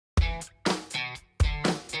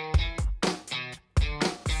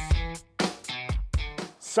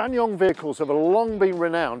SsangYong vehicles have long been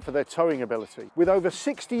renowned for their towing ability. With over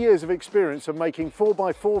 60 years of experience of making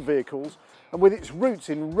 4x4 vehicles and with its roots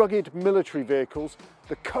in rugged military vehicles,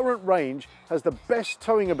 the current range has the best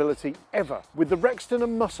towing ability ever, with the Rexton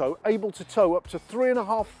and Musso able to tow up to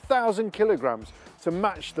 3,500 kilograms to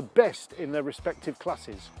match the best in their respective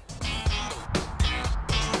classes.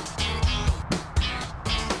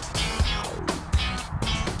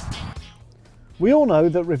 We all know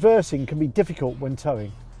that reversing can be difficult when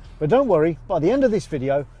towing, but don't worry, by the end of this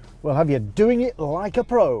video, we'll have you doing it like a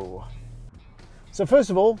pro. So first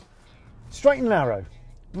of all, straight and narrow.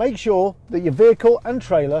 Make sure that your vehicle and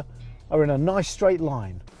trailer are in a nice straight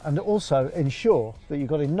line, and also ensure that you've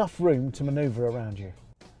got enough room to maneuver around you.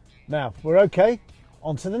 Now, we're okay,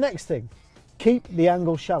 on to the next thing. Keep the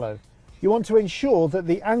angle shallow. You want to ensure that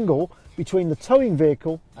the angle between the towing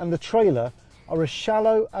vehicle and the trailer are as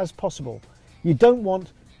shallow as possible. You don't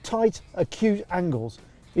want tight, acute angles.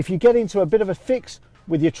 If you get into a bit of a fix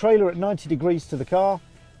with your trailer at 90 degrees to the car,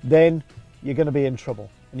 then you're going to be in trouble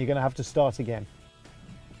and you're going to have to start again.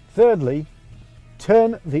 Thirdly,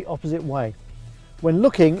 turn the opposite way. When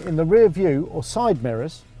looking in the rear view or side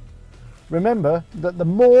mirrors, remember that the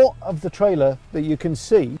more of the trailer that you can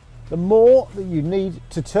see, the more that you need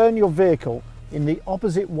to turn your vehicle in the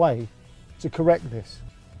opposite way to correct this.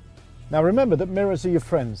 Now remember that mirrors are your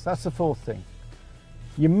friends. That's the fourth thing.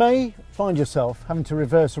 You may find yourself having to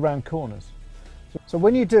reverse around corners. So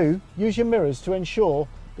when you do, use your mirrors to ensure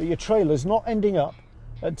that your trailer is not ending up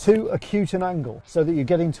at too acute an angle so that you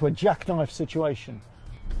get into a jackknife situation.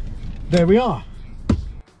 There we are.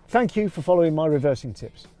 Thank you for following my reversing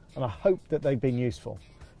tips, and I hope that they've been useful.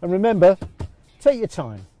 And remember, take your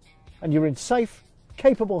time and you're in safe,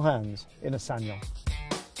 capable hands in a SsangYong.